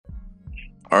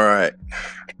All right,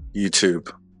 YouTube.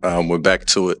 We're back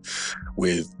to it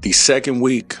with the second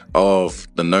week of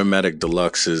the Nomadic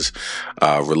Deluxe's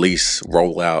album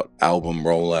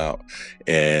rollout.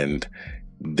 And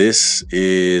this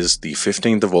is the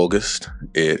 15th of August.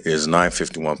 It is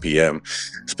 9:51 p.m.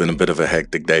 It's been a bit of a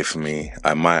hectic day for me.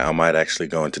 I might actually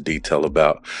go into detail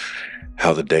about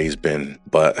how the day's been,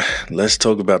 but let's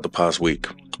talk about the past week.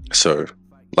 So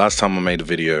last time I made a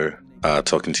video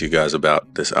talking to you guys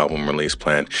about this album release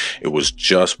plan, it was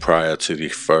just prior to the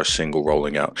first single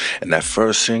rolling out, and that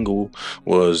first single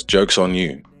was Joke's on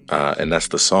You, and that's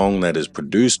the song that is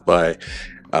produced by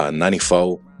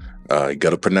 94. You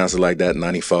gotta pronounce it like that,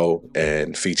 94,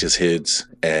 and features Hids.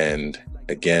 And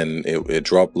again, it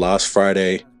dropped last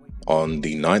Friday on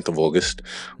the 9th of August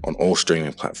on all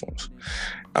streaming platforms.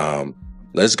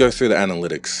 Let's go through the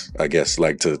analytics, I guess,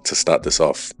 like to start this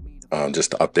off.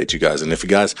 Just to update you guys. And if you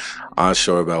guys aren't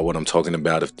sure about what I'm talking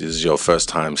about, if this is your first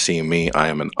time seeing me, I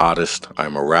am an artist,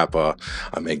 I'm a rapper,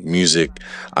 I make music,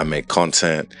 I make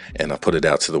content, and I put it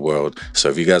out to the world. So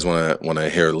if you guys want to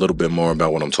hear a little bit more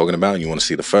about what I'm talking about, and you want to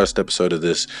see the first episode of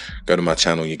this, go to my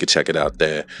channel. You can check it out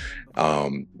there.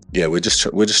 Yeah, we're just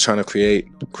trying to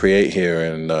create here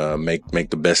and make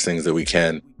the best things that we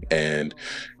can, and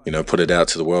put it out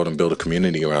to the world and build a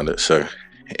community around it. So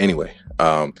anyway,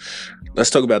 let's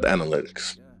talk about the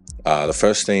analytics. The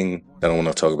first thing that I want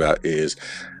to talk about is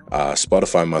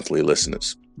Spotify monthly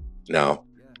listeners. Now,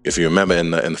 if you remember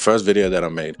in the first video that I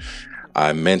made,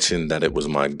 I mentioned that it was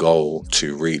my goal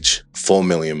to reach 4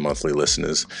 million monthly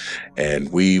listeners,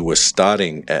 and we were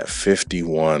starting at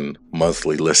 51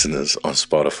 monthly listeners on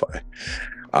Spotify.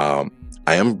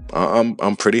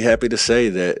 I'm pretty happy to say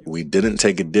that we didn't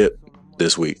take a dip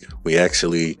this week. We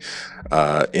actually,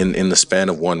 in the span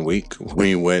of 1 week,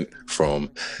 we went from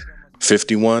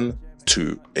 51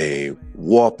 to a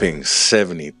whopping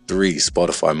 73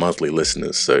 Spotify monthly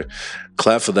listeners. So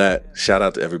clap for that. Shout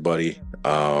out to everybody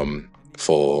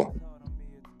for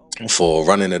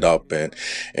running it up and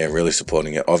really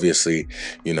supporting it. Obviously,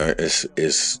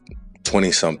 it's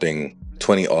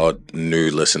 20 odd new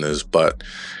listeners, but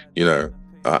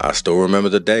I still remember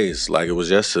the days like it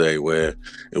was yesterday where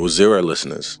it was 0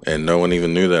 listeners and no one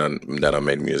even knew that I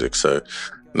made music. So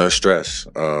no stress.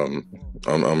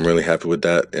 I'm really happy with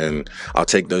that, and I'll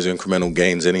take those incremental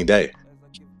gains any day.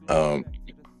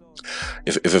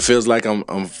 If it feels like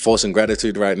I'm forcing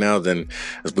gratitude right now, then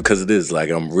it's because it is. Like,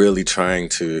 I'm really trying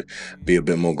to be a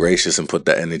bit more gracious and put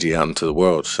that energy out into the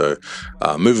world. So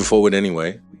moving forward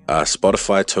anyway,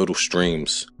 Spotify total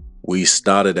streams. We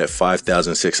started at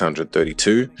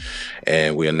 5,632,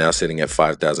 and we are now sitting at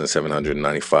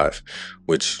 5,795,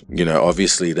 which,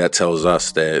 obviously that tells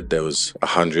us that there was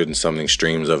 100 and something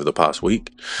streams over the past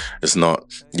week. It's not,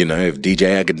 if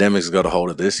DJ Academics got a hold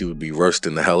of this, he would be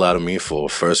roasting the hell out of me for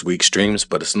first week streams,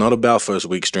 but it's not about first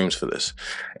week streams for this.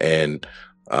 And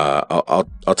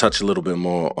I'll touch a little bit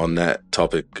more on that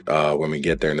topic when we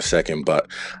get there in a second. But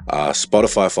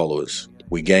Spotify followers,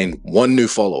 we gained 1 new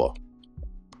follower.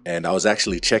 And I was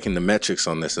actually checking the metrics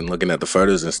on this and looking at the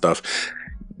photos and stuff.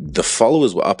 The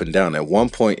followers were up and down. At one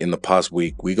point in the past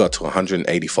week, we got to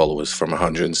 180 followers from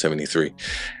 173.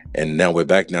 And now we're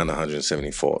back down to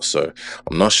 174. So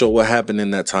I'm not sure what happened in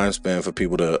that time span for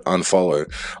people to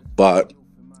unfollow. But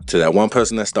to that one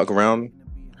person that stuck around,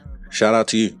 shout out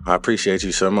to you. I appreciate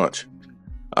you so much.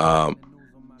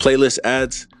 Playlist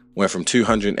ads went from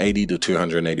 280 to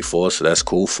 284, so that's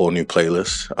cool. 4 new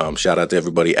playlists. Shout out to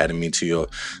everybody adding me to your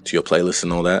playlist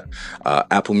and all that.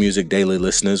 Apple Music daily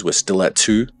listeners, we're still at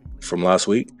 2 from last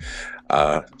week.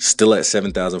 Still at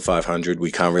 7,500.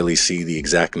 We can't really see the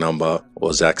exact number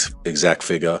or exact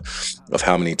figure of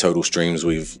how many total streams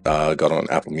we've got on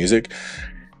Apple Music.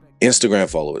 Instagram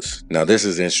followers. Now this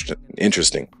is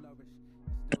interesting.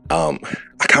 I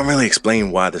can't really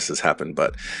explain why this has happened,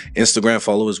 but Instagram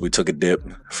followers, we took a dip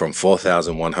from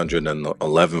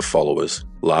 4,111 followers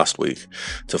last week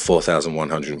to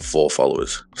 4,104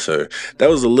 followers. So that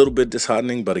was a little bit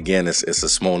disheartening, but again, it's a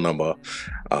small number.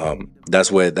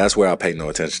 That's where I pay no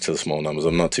attention to the small numbers.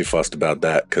 I'm not too fussed about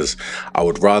that, because I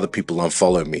would rather people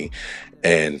unfollow me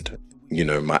and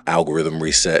my algorithm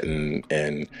reset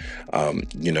and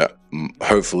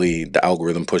hopefully the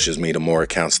algorithm pushes me to more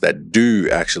accounts that do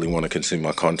actually want to consume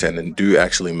my content and do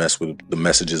actually mess with the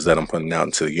messages that I'm putting out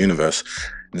into the universe,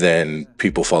 than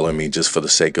people follow me just for the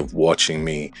sake of watching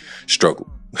me struggle.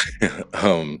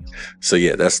 So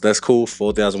yeah, that's cool.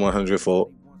 4,104.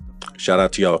 Shout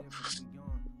out to y'all.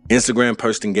 Instagram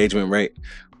post engagement rate.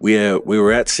 We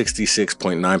were at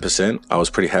 66.9%. I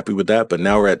was pretty happy with that, but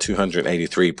now we're at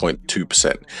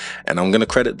 283.2%. And I'm going to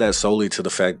credit that solely to the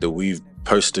fact that we've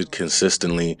posted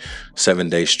consistently 7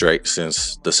 days straight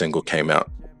since the single came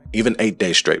out, even 8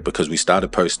 days straight, because we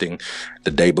started posting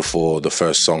the day before the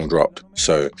first song dropped.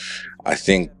 So I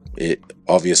think it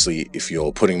obviously, if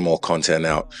you're putting more content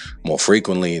out more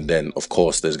frequently, then of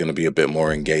course there's going to be a bit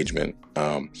more engagement.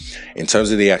 In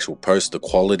terms of the actual post, the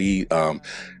quality,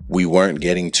 we weren't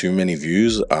getting too many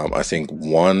views. I think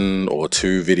 1 or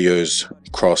 2 videos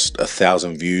crossed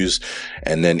 1,000 views,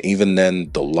 and then even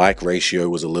then the like ratio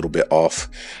was a little bit off.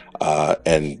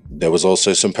 And there was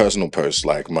also some personal posts,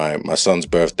 like my son's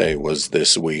birthday was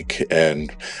this week,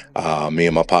 and me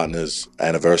and my partner's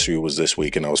anniversary was this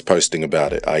week, and I was posting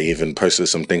about it. I even posted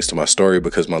some things to my story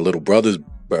because my little brother's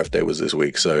birthday was this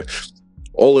week. So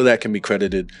all of that can be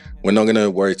credited. We're not going to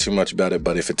worry too much about it,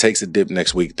 but if it takes a dip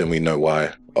next week, then we know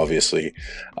why, obviously.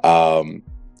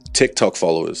 TikTok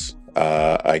followers.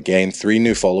 I gained 3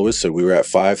 new followers, so we were at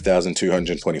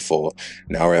 5,224.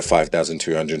 Now we're at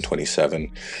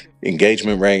 5,227.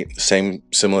 Engagement rate,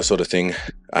 similar sort of thing.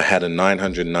 I had a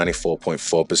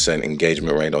 994.4%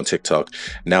 engagement rate on TikTok.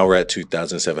 Now we're at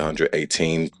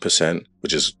 2,718%,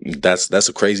 which is that's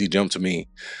a crazy jump to me.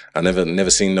 I never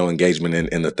seen no engagement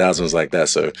in the thousands like that.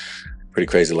 So pretty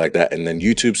crazy like that. And then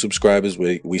YouTube subscribers,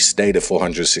 we stayed at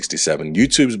 467.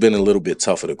 YouTube's been a little bit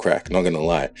tougher to crack, not gonna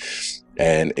lie.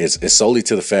 And it's solely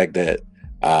to the fact that,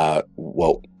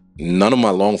 well, none of my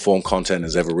long form content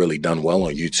has ever really done well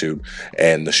on YouTube,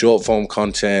 and the short form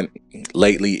content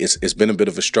lately, it's been a bit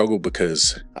of a struggle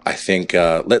because I think,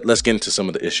 let's get into some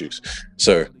of the issues.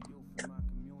 So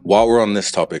while we're on this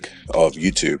topic of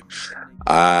YouTube,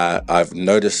 I've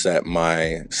noticed that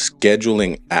my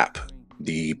scheduling app,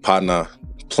 the partner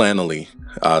Plannerly,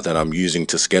 that I'm using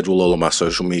to schedule all of my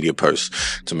social media posts,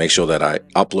 to make sure that I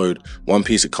upload one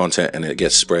piece of content and it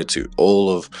gets spread to all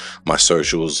of my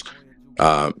socials,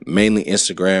 mainly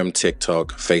Instagram,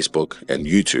 TikTok, Facebook, and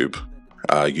YouTube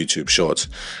Shorts.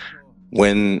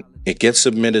 When it gets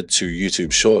submitted to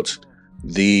YouTube Shorts,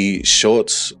 the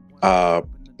shorts are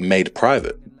made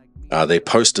private. They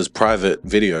post as private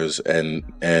videos,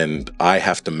 and I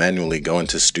have to manually go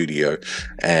into Studio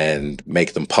and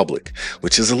make them public,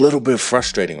 which is a little bit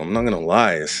frustrating. I'm not gonna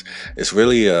lie. It's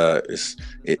really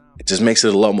it just makes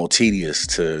it a lot more tedious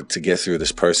to get through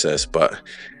this process. But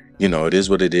you know, it is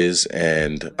what it is.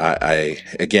 And I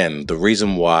again, the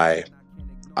reason why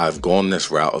I've gone this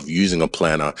route of using a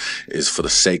planner is for the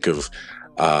sake of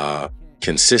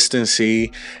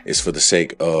consistency, is for the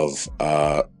sake of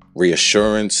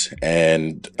reassurance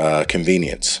and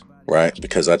convenience, right?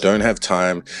 Because I don't have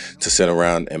time to sit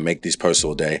around and make these posts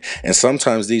all day. And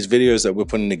sometimes these videos that we're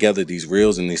putting together, these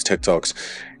reels and these TikToks,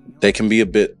 they can be a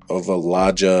bit of a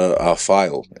larger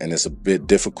file, and it's a bit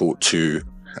difficult to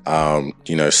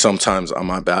you know, sometimes I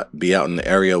might be out in the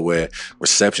area where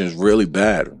reception is really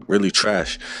bad, really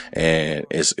trash, and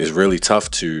it's really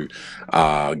tough to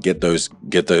get those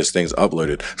things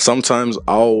uploaded. Sometimes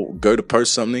I'll go to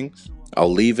post something,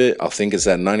 I'll leave it, I'll think it's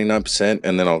at 99%,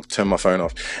 and then I'll turn my phone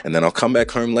off, and then I'll come back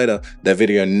home later, that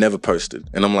video never posted,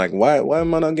 and I'm like, why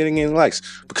am I not getting any likes?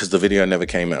 Because the video never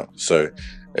came out. So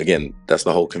again, that's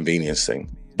the whole convenience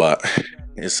thing, but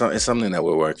it's something that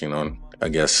we're working on, I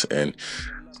guess. And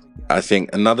I think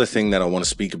another thing that I want to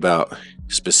speak about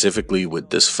specifically with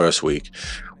this first week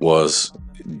was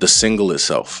the single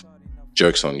itself,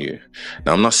 Joke's on You.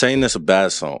 Now, I'm not saying this a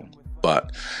bad song,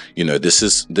 but you know, this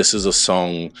is a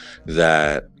song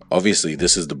that obviously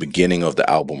this is the beginning of the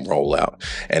album rollout,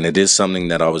 and it is something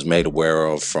that I was made aware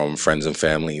of from friends and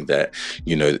family that,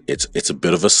 you know, it's a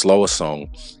bit of a slower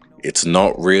song. It's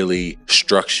not really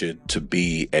structured to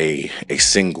be a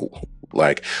single.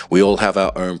 Like, we all have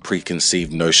our own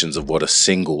preconceived notions of what a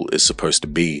single is supposed to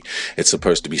be. It's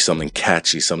supposed to be something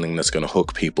catchy, something that's going to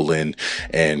hook people in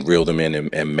and reel them in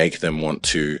and make them want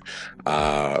to,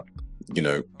 you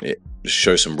know,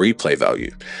 show some replay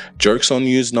value. Joke's on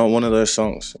You is not one of those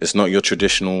songs. It's not your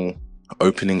traditional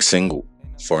opening single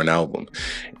for an album.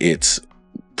 It's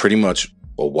pretty much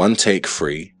a one take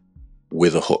free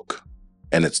with a hook.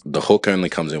 And the hook only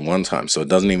comes in one time, so it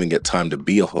doesn't even get time to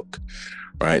be a hook.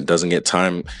 Right? It doesn't get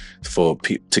time for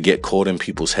to get caught in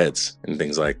people's heads and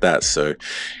things like that. So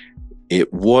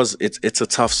it's a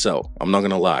tough sell. I'm not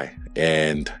going to lie.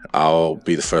 And I'll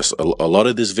be the first. A lot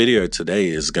of this video today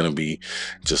is going to be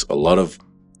just a lot of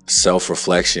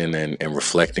self-reflection and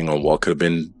reflecting on what could have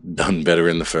been done better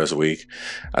in the first week.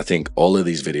 I think all of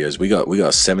these videos, we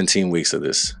got 17 weeks of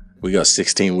this. We got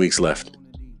 16 weeks left.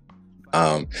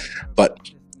 But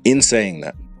in saying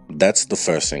that, that's the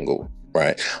first single.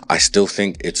 right? I still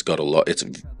think it's got a lot. It's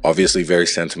obviously very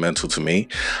sentimental to me.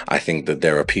 I think that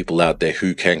there are people out there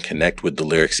who can connect with the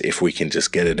lyrics if we can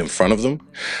just get it in front of them.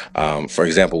 For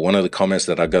example, one of the comments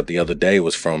that I got the other day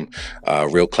was from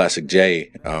Real Classic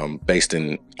J, based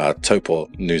in Taupo,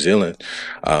 New Zealand.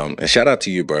 And shout out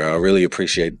to you, bro. I really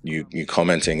appreciate you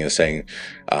commenting and saying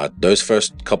those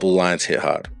first couple lines hit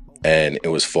hard. And it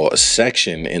was for a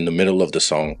section in the middle of the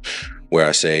song where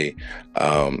I say,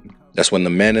 that's when the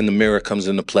man in the mirror comes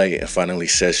into play and finally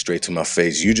says straight to my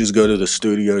face, you just go to the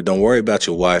studio. Don't worry about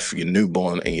your wife, your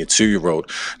newborn, and your 2-year-old.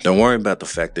 Don't worry about the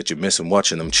fact that you're missing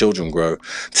watching them children grow.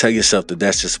 Tell yourself that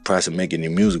that's just the price of making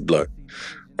your music blow,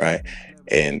 right?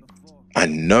 And I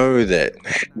know that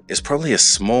it's probably a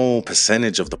small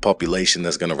percentage of the population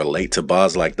that's going to relate to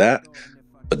bars like that.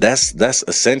 But that's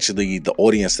essentially the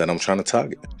audience that I'm trying to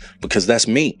target, because that's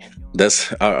me.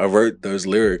 I wrote those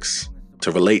lyrics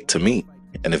to relate to me.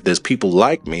 And if there's people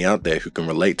like me out there who can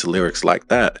relate to lyrics like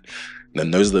that,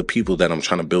 then those are the people that I'm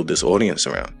trying to build this audience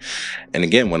around. And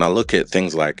again, when I look at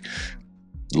things like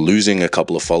losing a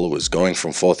couple of followers, going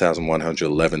from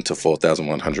 4,111 to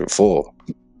 4,104,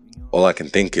 all I can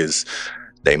think is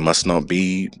they must not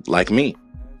be like me,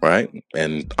 right?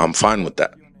 And I'm fine with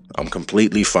that. I'm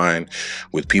completely fine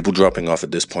with people dropping off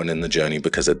at this point in the journey,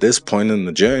 because at this point in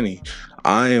the journey,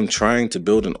 I am trying to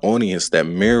build an audience that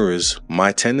mirrors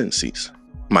my tendencies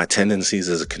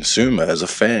as a consumer, as a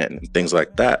fan, things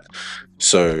like that.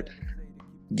 So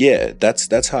yeah,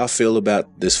 that's how I feel about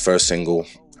this first single.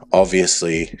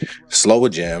 Obviously, slower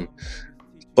jam,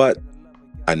 but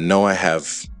I know I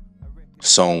have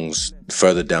songs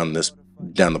further down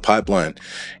the pipeline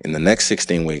in the next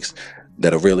 16 weeks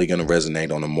that are really going to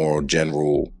resonate on a more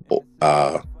general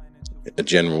or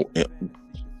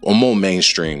more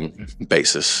mainstream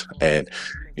basis, and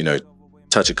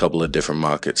touch a couple of different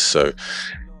markets. So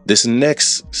this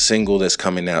next single that's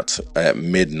coming out at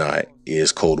midnight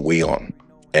is called We On.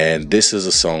 And this is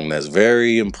a song that's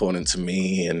very important to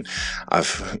me, and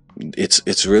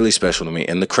it's really special to me.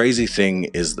 And the crazy thing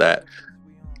is that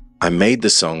I made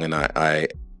this song and I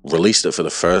released it for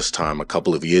the first time a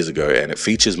couple of years ago, and it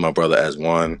features my brother as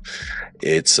one.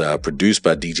 It's produced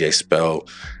by DJ Spell,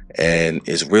 and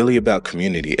it's really about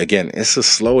community. Again, it's a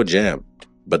slower jam,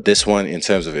 but this one, in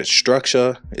terms of its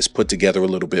structure, is put together a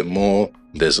little bit more.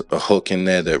 There's a hook in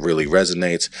there that really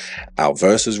resonates. Our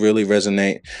verses really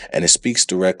resonate, and it speaks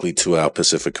directly to our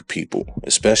Pacifica people,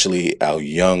 especially our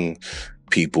young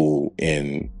people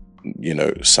in,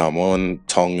 Samoan,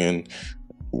 Tongan,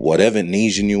 whatever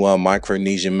Nesian you are,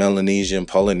 Micronesian, Melanesian,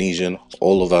 Polynesian,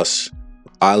 all of us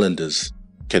islanders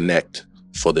connect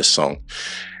for this song.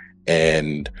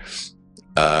 And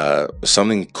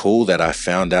something cool that I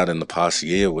found out in the past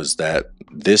year was that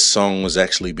this song was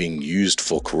actually being used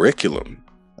for curriculum.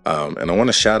 And I want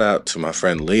to shout out to my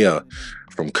friend Leah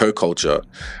from Co-Culture,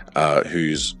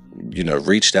 who's,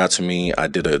 reached out to me. I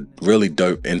did a really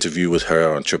dope interview with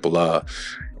her on Triple R.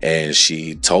 And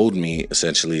she told me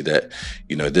essentially that,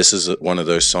 this is one of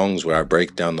those songs where I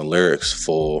break down the lyrics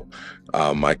for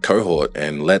my cohort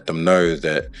and let them know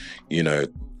that,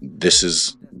 this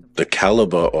is the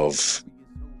caliber of,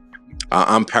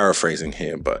 I'm paraphrasing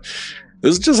here, but it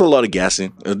was just a lot of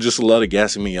gassing,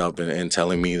 me up and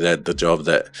telling me that the job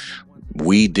that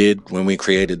we did when we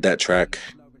created that track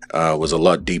was a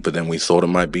lot deeper than we thought it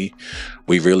might be.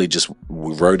 We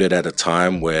wrote it at a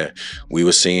time where we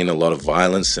were seeing a lot of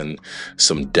violence and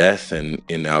some death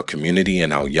in our community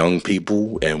and our young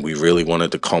people, and we really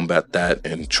wanted to combat that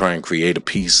and try and create a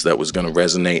piece that was going to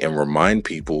resonate and remind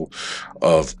people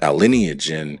of our lineage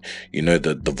and,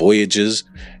 the voyages,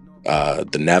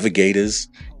 the navigators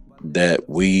that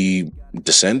we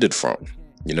descended from.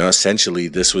 Essentially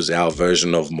this was our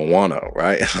version of Moana,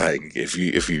 right? Like if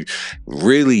you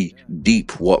really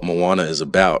deep what Moana is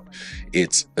about,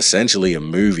 it's essentially a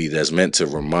movie that's meant to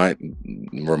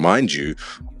remind you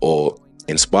or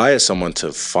inspire someone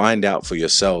to find out for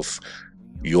yourself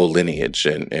your lineage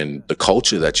and the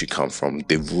culture that you come from,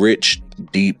 the rich,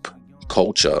 deep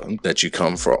culture that you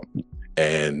come from.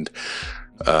 And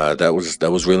that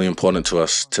was really important to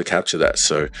us to capture that.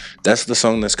 So that's the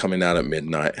song that's coming out at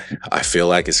midnight. I feel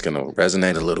like it's going to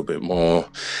resonate a little bit more.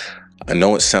 I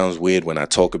know it sounds weird when I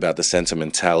talk about the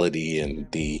sentimentality and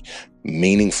the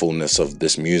meaningfulness of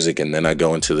this music, and then I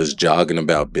go into this jargon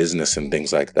about business and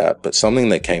things like that. But something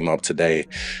that came up today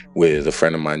with a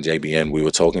friend of mine, JBN, we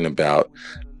were talking about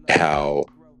how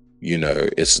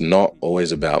it's not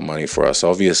always about money for us.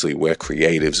 Obviously, we're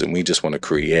creatives and we just want to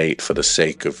create for the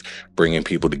sake of bringing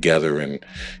people together and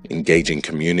engaging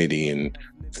community and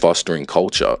fostering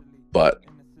culture. But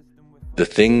the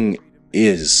thing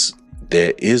is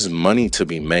there is money to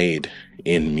be made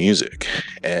in music.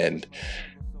 And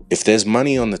if there's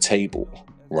money on the table,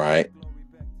 right,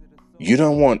 you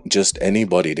don't want just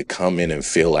anybody to come in and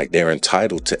feel like they're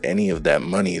entitled to any of that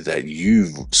money that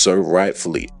you've so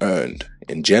rightfully earned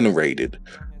and generated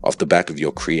off the back of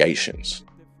your creations,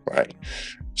 right?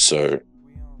 So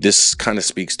this kind of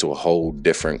speaks to a whole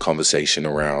different conversation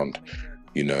around,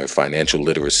 financial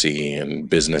literacy and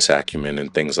business acumen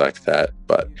and things like that.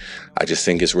 But I just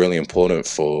think it's really important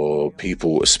for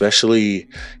people, especially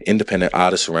independent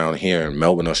artists around here in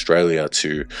Melbourne, Australia,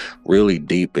 to really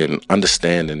deep and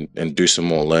understand and do some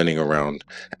more learning around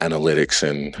analytics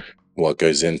and what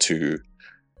goes into,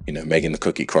 making the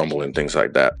cookie crumble and things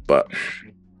like that. But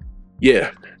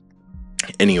yeah,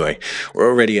 anyway, we're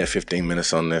already at 15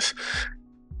 minutes on this.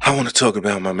 I want to talk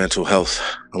about my mental health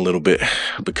a little bit,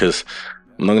 because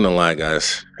I'm not gonna lie,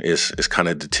 guys, it's kind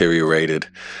of deteriorated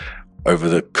over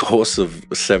the course of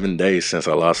 7 days since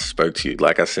I last spoke to you.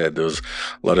 Like I said, there was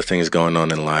a lot of things going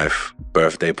on in life,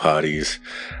 birthday parties,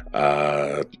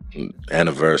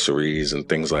 anniversaries and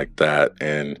things like that.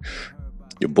 And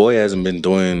your boy hasn't been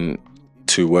doing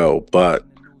too well, but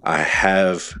I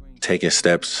have taken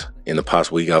steps in the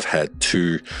past week. I've had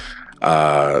 2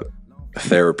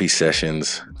 therapy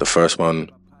sessions. The first one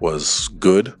was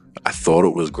good. I thought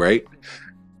it was great.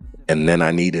 And then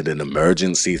I needed an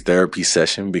emergency therapy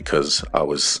session because I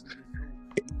was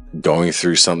going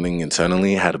through something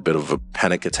internally, had a bit of a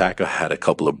panic attack. I had a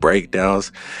couple of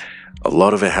breakdowns. A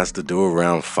lot of it has to do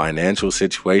around financial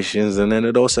situations. And then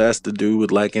it also has to do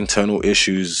with like internal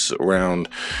issues around,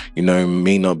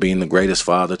 me not being the greatest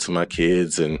father to my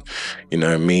kids, and,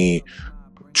 me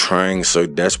trying so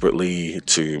desperately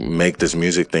to make this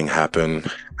music thing happen.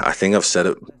 I think I've said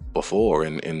it before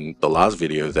in the last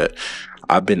video that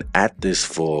I've been at this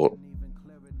for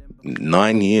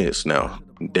 9 years now,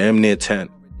 damn near 10.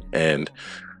 And,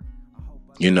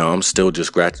 I'm still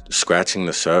just scratching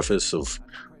the surface of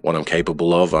what I'm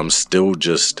capable of. I'm still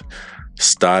just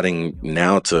starting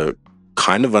now to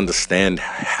kind of understand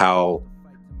how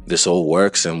this all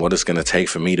works and what it's going to take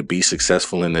for me to be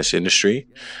successful in this industry.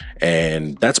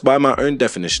 And that's by my own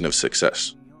definition of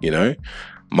success.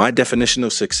 My definition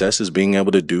of success is being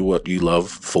able to do what you love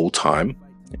full time.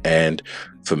 And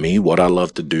for me, what I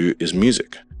love to do is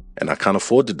music, and I can't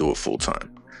afford to do it full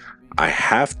time. I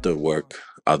have to work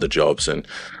other jobs, and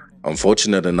I'm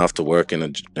fortunate enough to work in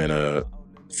a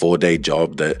 4-day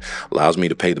job that allows me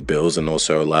to pay the bills and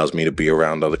also allows me to be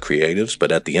around other creatives.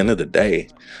 But at the end of the day,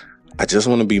 I just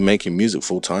want to be making music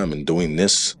full time and doing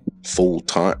this full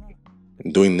time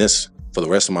and doing this for the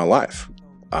rest of my life.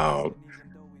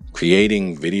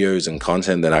 Creating videos and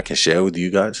content that I can share with you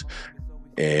guys,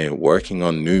 and working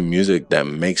on new music that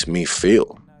makes me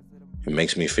feel. It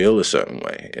makes me feel a certain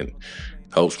way and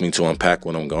helps me to unpack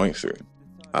what I'm going through.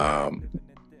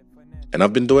 And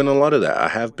I've been doing a lot of that. I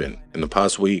have been in the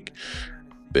past week,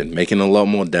 been making a lot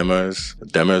more demos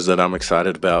that I'm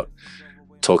excited about,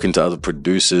 talking to other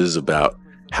producers about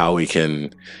how we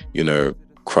can,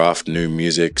 craft new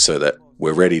music so that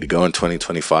we're ready to go in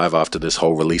 2025 after this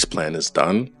whole release plan is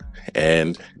done.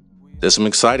 And there's some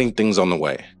exciting things on the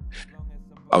way.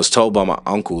 I was told by my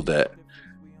uncle that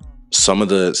some of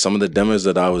the demos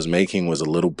that I was making was a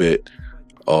little bit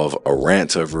of a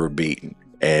rant over a beat,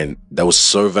 and that was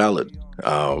so valid.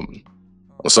 I'm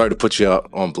sorry to put you out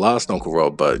on blast, Uncle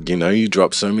Rob, but you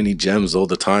drop so many gems all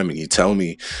the time, and you tell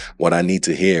me what I need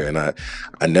to hear, and I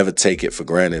never take it for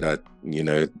granted.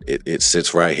 It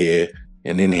sits right here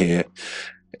and in here,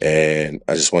 and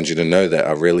I just want you to know that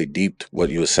I really deeped what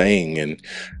you were saying, and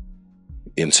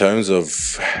in terms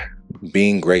of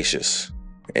being gracious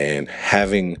and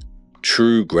having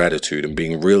true gratitude and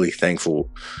being really thankful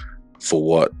for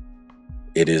what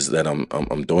it is that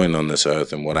I'm doing on this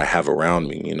earth and what I have around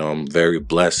me. I'm very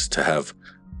blessed to have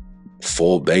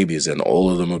 4 babies, and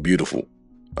all of them are beautiful.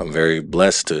 I'm very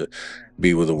blessed to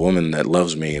be with a woman that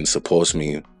loves me and supports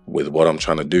me with what I'm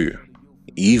trying to do,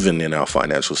 even in our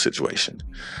financial situation.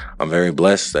 I'm very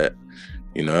blessed that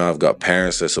I've got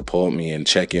parents that support me and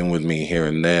check in with me here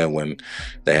and there when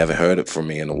they haven't heard it from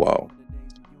me in a while.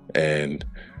 And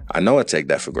I know I take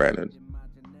that for granted.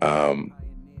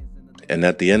 And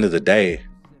at the end of the day,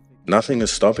 nothing is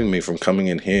stopping me from coming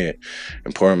in here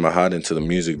and pouring my heart into the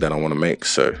music that I want to make.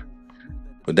 So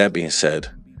with that being said,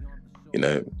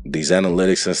 these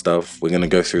analytics and stuff, we're going to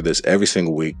go through this every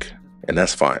single week, and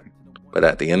that's fine. But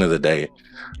at the end of the day,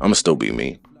 I'm going to still be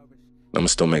me. I'm going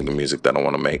to still make the music that I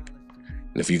want to make.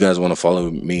 And if you guys want to follow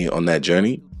me on that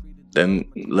journey, then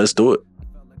let's do it.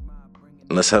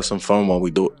 And let's have some fun while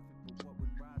we do it.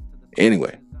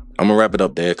 Anyway, I'm going to wrap it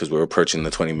up there because we're approaching the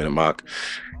 20-minute mark.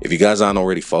 If you guys aren't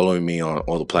already following me on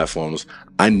all the platforms,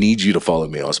 I need you to follow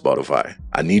me on Spotify.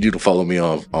 I need you to follow me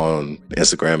on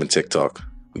Instagram and TikTok.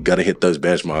 We got to hit those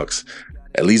benchmarks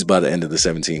at least by the end of the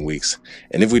 17 weeks.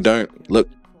 And if we don't, look,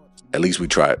 at least we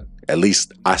tried. At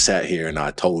least I sat here and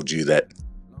I told you that,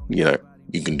 you know,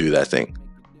 you can do that thing.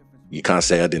 You can't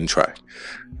say I didn't try.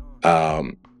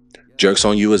 Jokes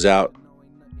on You is out.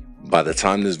 By the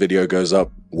time this video goes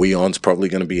up, We On's probably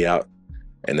going to be out.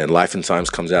 And then Life and Times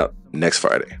comes out next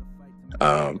Friday.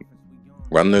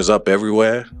 Run those up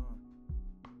everywhere.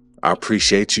 I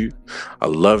appreciate you. I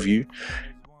love you.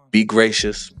 Be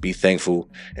gracious. Be thankful.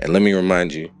 And let me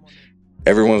remind you,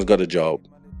 everyone's got a job.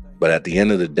 But at the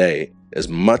end of the day, as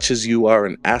much as you are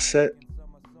an asset,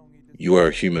 you are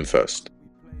a human first.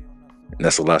 And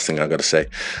that's the last thing I got to say.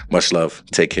 Much love.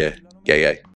 Take care. Yay, yay.